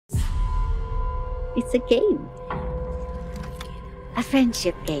It's a game. A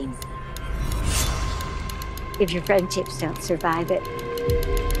friendship game. If your friendships don't survive it,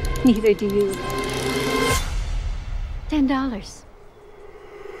 neither do you. $10.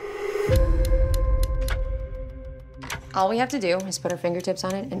 All we have to do is put our fingertips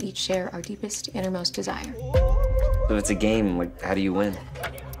on it and each share our deepest, innermost desire. So it's a game. Like, how do you win?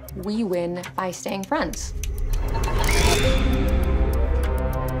 We win by staying friends.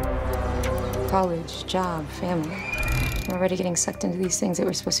 College, job, family. We're already getting sucked into these things that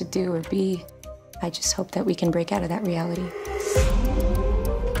we're supposed to do or be. I just hope that we can break out of that reality.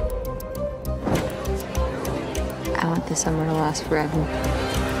 I want this summer to last forever.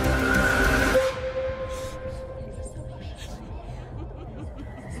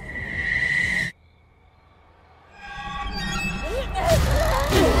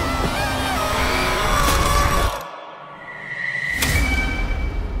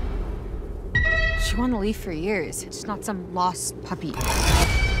 She wanted to leave for years. It's not some lost puppy.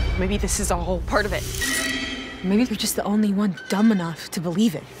 Maybe this is all part of it. Maybe you're just the only one dumb enough to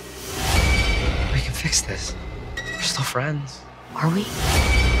believe it. We can fix this. We're still friends. Are we?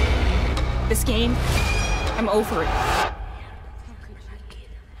 This game, I'm over it.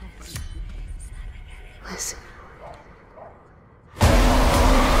 Listen.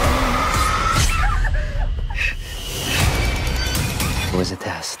 It was a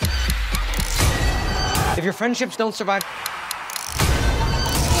test. If your friendships don't survive,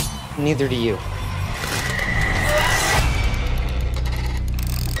 neither do you.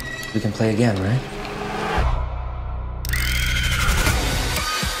 We can play again, right?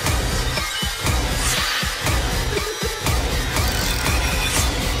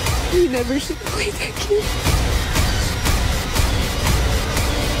 You never should play that game.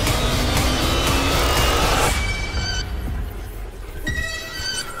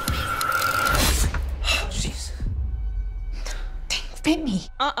 Jeez. Bit me.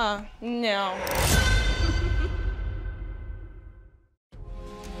 No.